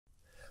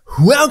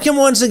Welcome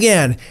once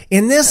again.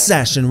 In this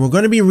session, we're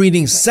going to be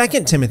reading 2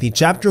 Timothy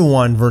chapter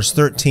 1, verse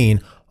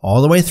 13,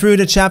 all the way through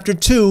to chapter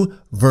 2,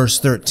 verse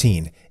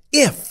 13.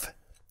 If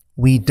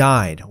we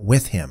died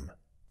with him.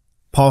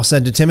 Paul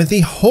said to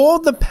Timothy,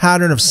 hold the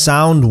pattern of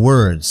sound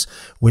words,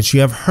 which you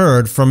have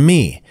heard from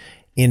me,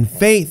 in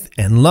faith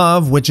and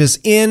love, which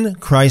is in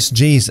Christ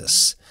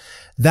Jesus.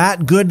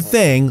 That good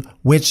thing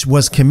which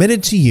was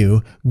committed to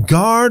you,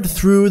 guard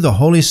through the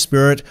Holy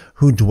Spirit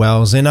who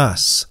dwells in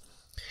us.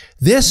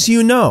 This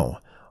you know,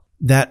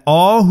 that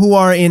all who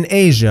are in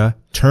Asia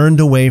turned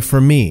away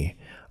from me,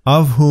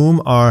 of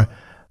whom are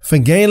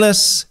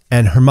Phygelus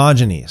and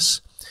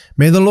Hermogenes.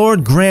 May the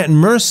Lord grant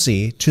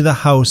mercy to the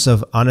house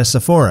of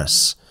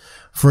Onesiphorus,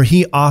 for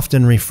he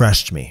often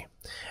refreshed me,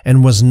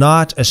 and was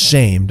not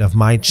ashamed of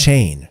my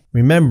chain.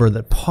 Remember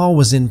that Paul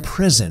was in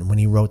prison when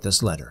he wrote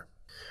this letter.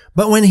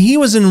 But when he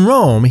was in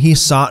Rome, he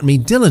sought me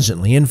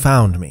diligently and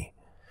found me.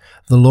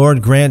 The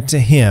Lord grant to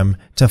him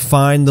to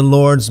find the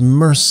Lord's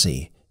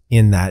mercy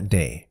in that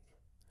day.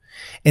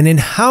 And in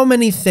how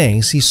many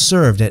things he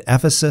served at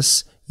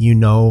Ephesus, you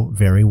know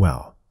very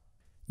well.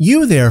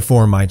 You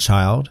therefore, my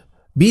child,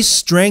 be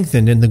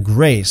strengthened in the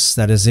grace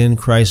that is in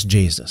Christ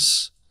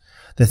Jesus.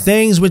 The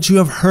things which you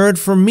have heard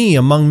from me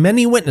among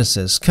many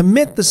witnesses,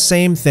 commit the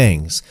same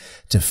things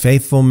to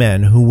faithful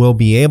men who will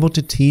be able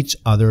to teach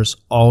others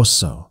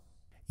also.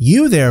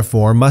 You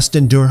therefore must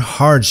endure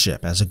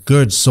hardship as a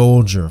good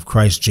soldier of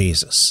Christ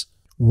Jesus.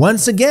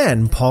 Once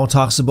again, Paul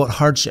talks about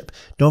hardship.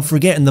 Don't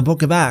forget, in the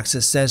book of Acts,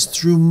 it says,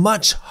 through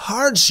much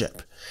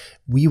hardship,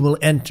 we will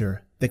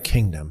enter the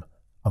kingdom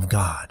of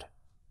God.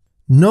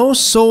 No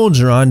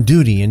soldier on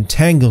duty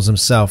entangles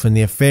himself in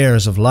the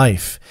affairs of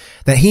life,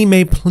 that he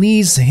may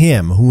please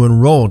him who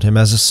enrolled him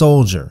as a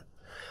soldier.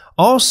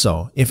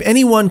 Also, if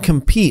anyone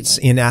competes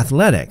in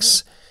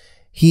athletics,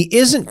 he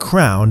isn't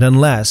crowned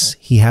unless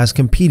he has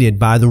competed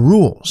by the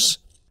rules.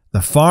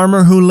 The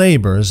farmer who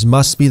labors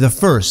must be the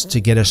first to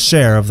get a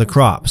share of the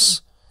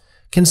crops.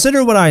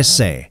 Consider what I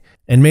say,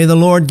 and may the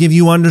Lord give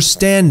you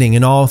understanding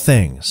in all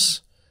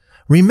things.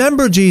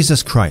 Remember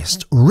Jesus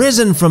Christ,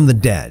 risen from the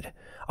dead,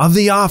 of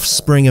the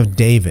offspring of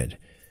David,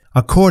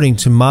 according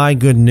to my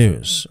good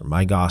news, or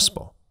my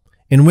gospel,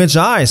 in which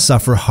I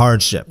suffer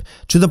hardship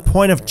to the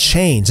point of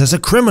chains as a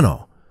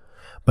criminal.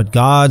 But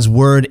God's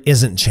word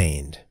isn't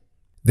chained.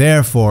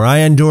 Therefore I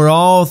endure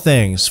all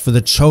things for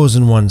the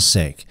chosen one's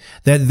sake,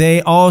 that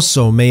they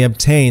also may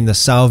obtain the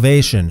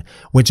salvation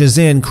which is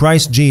in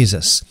Christ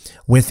Jesus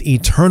with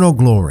eternal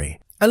glory.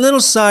 A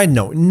little side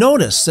note,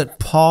 notice that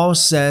Paul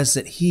says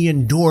that he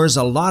endures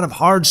a lot of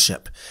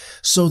hardship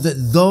so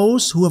that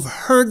those who have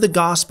heard the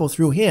gospel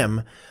through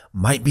him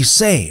might be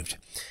saved.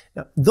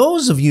 Now,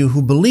 those of you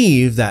who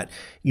believe that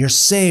you're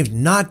saved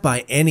not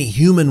by any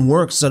human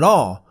works at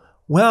all,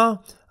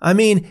 well,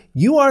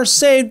 you are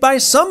saved by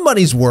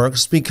somebody's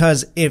works,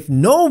 because if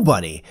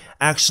nobody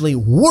actually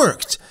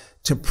worked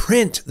to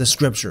print the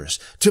scriptures,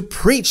 to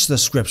preach the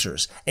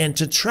scriptures, and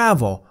to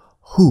travel,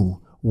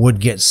 who would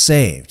get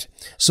saved?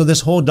 So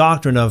this whole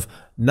doctrine of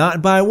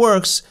not by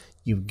works,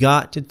 you've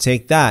got to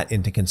take that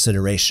into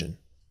consideration.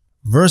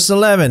 Verse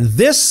 11,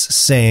 this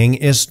saying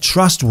is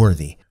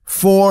trustworthy.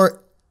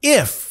 For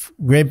if,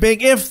 great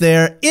big if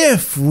there,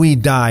 if we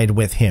died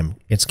with him,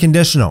 it's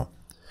conditional,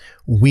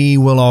 we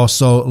will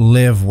also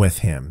live with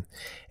him.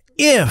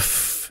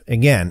 If,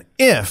 again,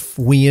 if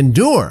we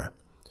endure,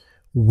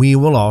 we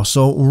will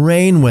also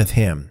reign with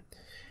him.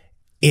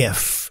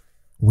 If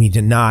we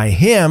deny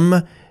him,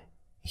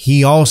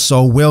 he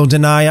also will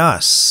deny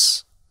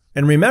us.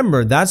 And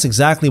remember, that's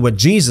exactly what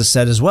Jesus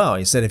said as well.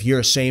 He said, if you're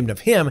ashamed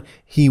of him,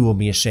 he will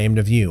be ashamed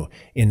of you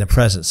in the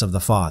presence of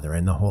the Father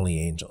and the holy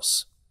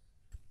angels.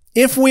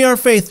 If we are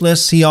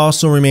faithless, he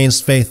also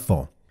remains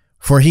faithful,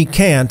 for he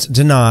can't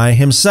deny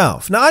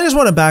himself. Now, I just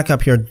want to back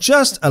up here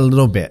just a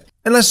little bit,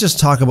 and let's just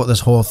talk about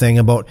this whole thing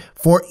about,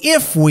 for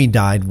if we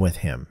died with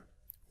him,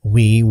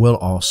 we will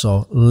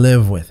also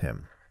live with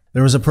him.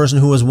 There was a person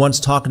who was once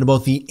talking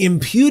about the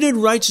imputed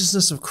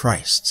righteousness of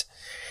Christ,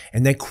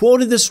 and they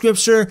quoted the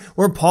scripture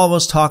where Paul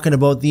was talking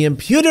about the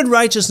imputed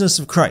righteousness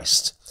of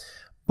Christ.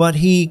 But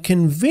he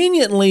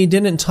conveniently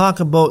didn't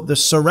talk about the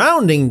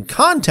surrounding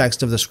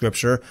context of the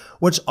scripture,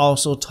 which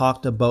also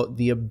talked about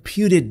the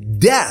imputed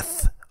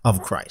death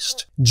of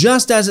Christ.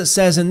 Just as it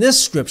says in this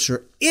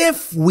scripture,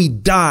 if we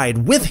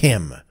died with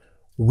him,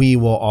 we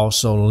will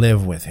also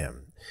live with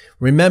him.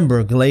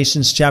 Remember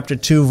Galatians chapter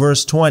 2,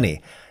 verse 20.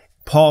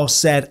 Paul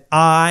said,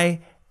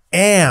 I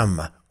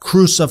am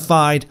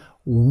crucified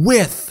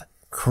with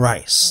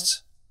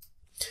Christ.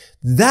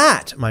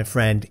 That, my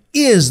friend,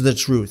 is the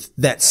truth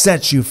that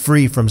sets you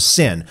free from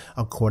sin,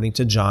 according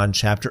to John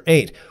chapter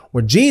 8,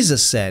 where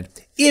Jesus said,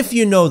 if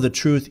you know the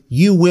truth,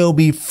 you will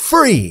be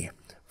free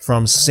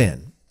from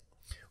sin.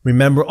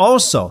 Remember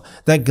also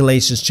that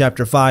Galatians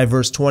chapter 5,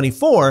 verse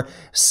 24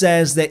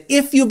 says that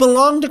if you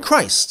belong to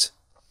Christ,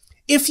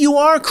 if you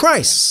are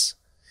Christ's,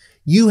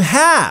 you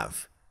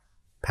have,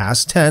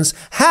 past tense,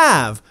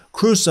 have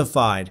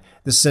crucified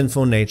the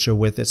sinful nature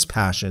with its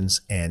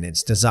passions and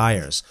its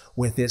desires,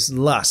 with its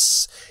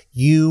lusts.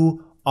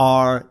 You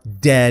are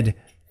dead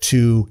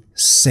to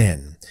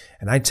sin.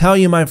 And I tell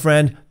you, my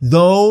friend,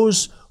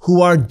 those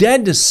who are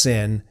dead to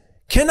sin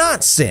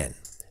cannot sin.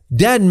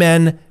 Dead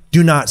men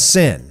do not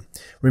sin.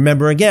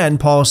 Remember again,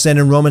 Paul said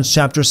in Romans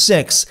chapter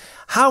 6,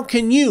 how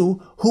can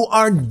you who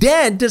are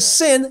dead to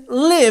sin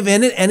live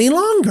in it any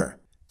longer?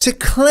 To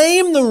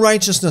claim the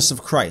righteousness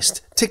of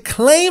Christ, to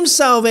claim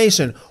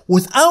salvation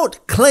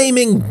without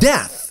claiming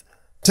death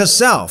to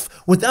self,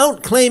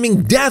 without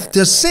claiming death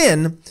to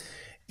sin,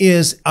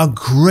 is a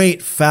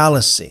great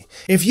fallacy.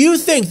 If you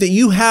think that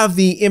you have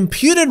the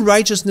imputed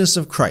righteousness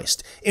of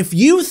Christ, if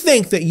you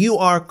think that you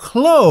are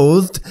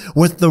clothed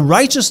with the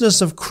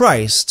righteousness of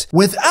Christ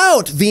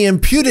without the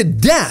imputed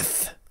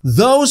death,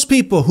 those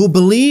people who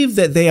believe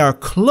that they are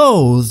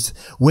clothed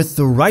with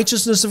the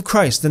righteousness of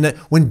Christ, and that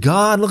when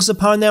God looks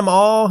upon them,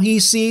 all he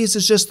sees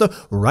is just the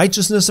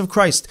righteousness of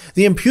Christ,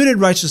 the imputed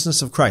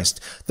righteousness of Christ,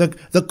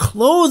 the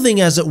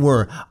clothing, as it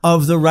were,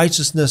 of the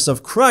righteousness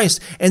of Christ,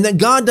 and that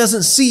God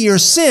doesn't see your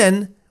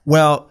sin,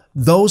 well,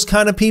 those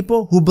kind of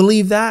people who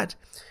believe that,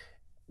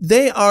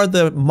 they are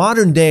the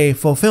modern day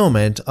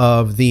fulfillment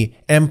of the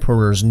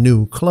emperor's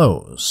new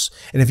clothes.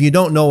 And if you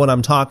don't know what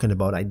I'm talking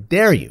about, I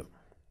dare you,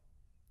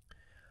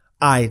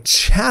 I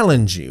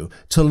challenge you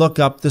to look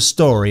up the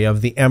story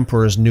of the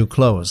emperor's new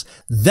clothes.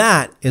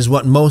 That is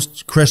what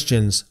most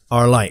Christians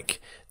are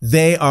like.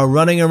 They are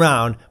running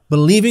around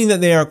believing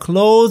that they are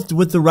clothed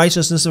with the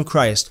righteousness of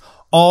Christ,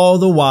 all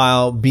the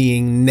while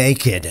being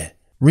naked.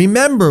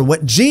 Remember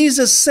what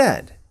Jesus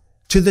said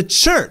to the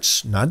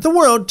church, not the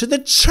world, to the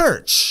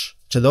church,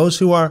 to those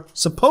who are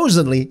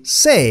supposedly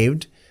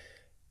saved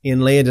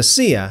in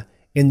Laodicea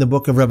in the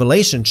book of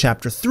Revelation,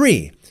 chapter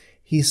 3.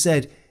 He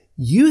said,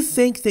 you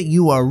think that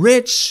you are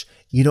rich,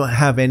 you don't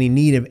have any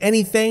need of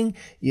anything,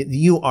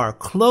 you are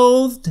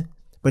clothed,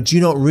 but you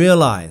don't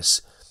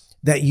realize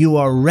that you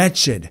are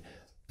wretched,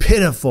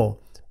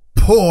 pitiful,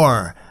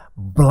 poor,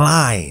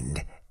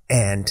 blind,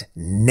 and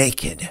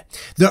naked.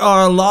 There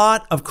are a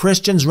lot of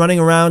Christians running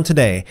around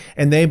today,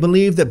 and they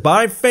believe that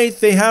by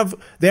faith they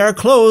are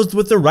clothed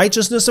with the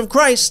righteousness of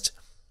Christ.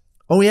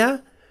 Oh yeah?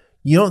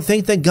 You don't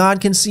think that God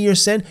can see your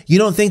sin? You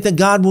don't think that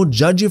God will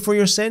judge you for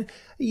your sin?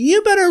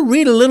 You better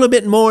read a little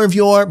bit more of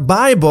your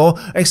Bible,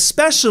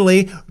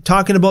 especially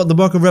talking about the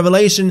book of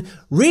Revelation.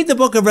 Read the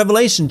book of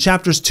Revelation,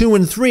 chapters 2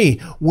 and 3,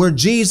 where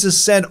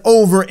Jesus said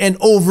over and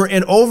over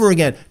and over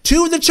again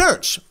to the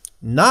church,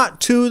 not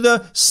to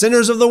the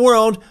sinners of the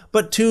world,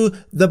 but to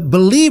the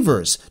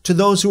believers, to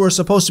those who are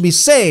supposed to be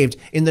saved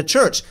in the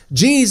church.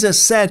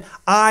 Jesus said,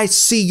 I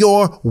see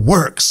your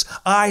works.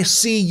 I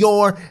see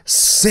your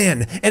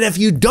sin. And if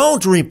you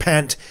don't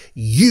repent,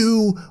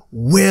 you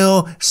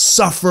will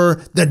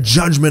suffer the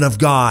judgment of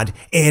God,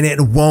 and it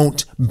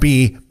won't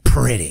be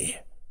pretty.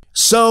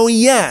 So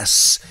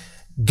yes,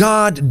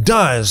 God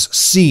does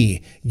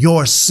see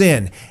your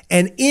sin.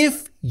 And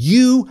if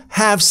you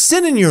have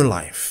sin in your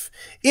life,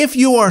 if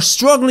you are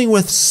struggling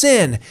with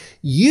sin,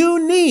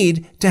 you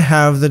need to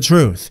have the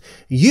truth.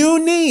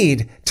 You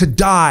need to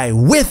die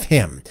with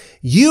him.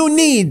 You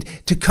need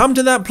to come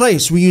to that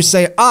place where you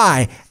say,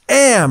 I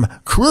am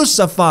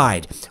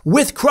crucified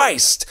with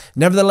Christ.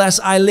 Nevertheless,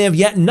 I live,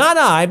 yet not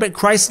I, but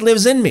Christ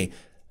lives in me.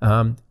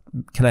 Can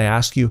I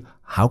ask you,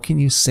 how can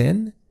you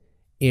sin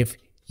if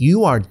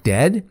you are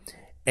dead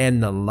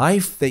and the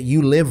life that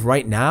you live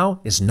right now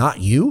is not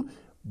you,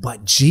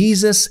 but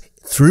Jesus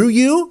through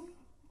you?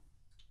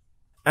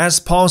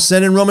 As Paul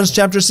said in Romans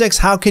chapter 6,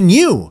 how can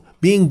you,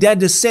 being dead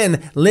to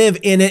sin, live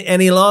in it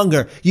any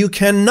longer? You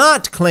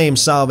cannot claim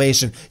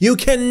salvation. You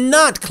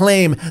cannot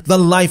claim the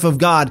life of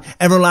God,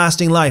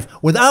 everlasting life,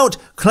 without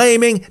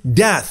claiming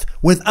death,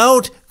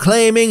 without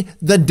claiming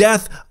the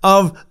death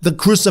of the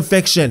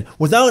crucifixion,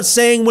 without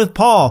saying with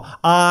Paul,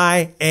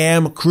 I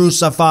am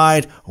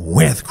crucified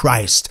with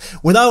Christ,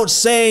 without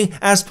saying,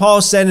 as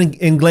Paul said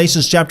in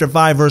Galatians chapter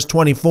 5, verse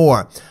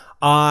 24,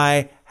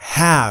 I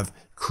have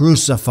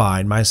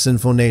crucified my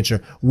sinful nature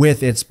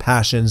with its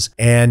passions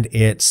and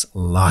its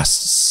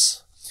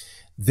lusts.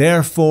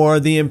 Therefore,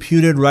 the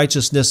imputed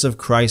righteousness of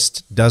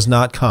Christ does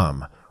not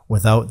come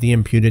without the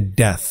imputed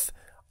death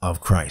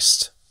of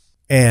Christ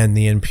and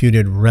the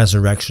imputed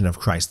resurrection of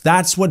Christ.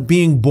 That's what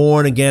being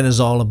born again is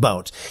all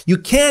about. You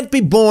can't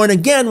be born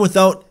again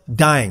without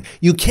dying.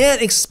 You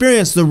can't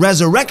experience the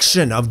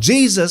resurrection of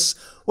Jesus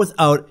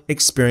without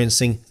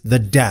experiencing the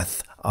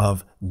death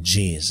of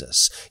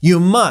Jesus.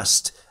 You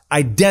must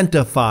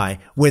identify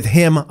with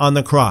him on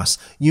the cross.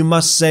 You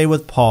must say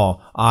with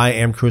Paul, I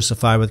am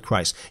crucified with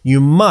Christ. You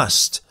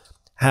must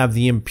have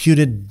the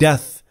imputed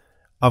death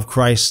of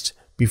Christ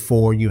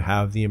before you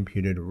have the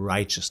imputed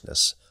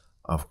righteousness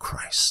of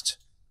Christ.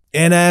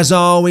 And as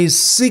always,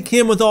 seek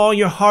him with all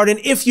your heart,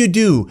 and if you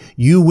do,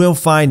 you will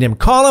find him.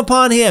 Call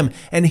upon him,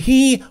 and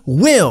he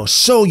will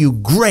show you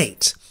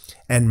great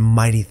and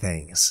mighty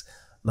things.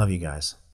 Love you guys.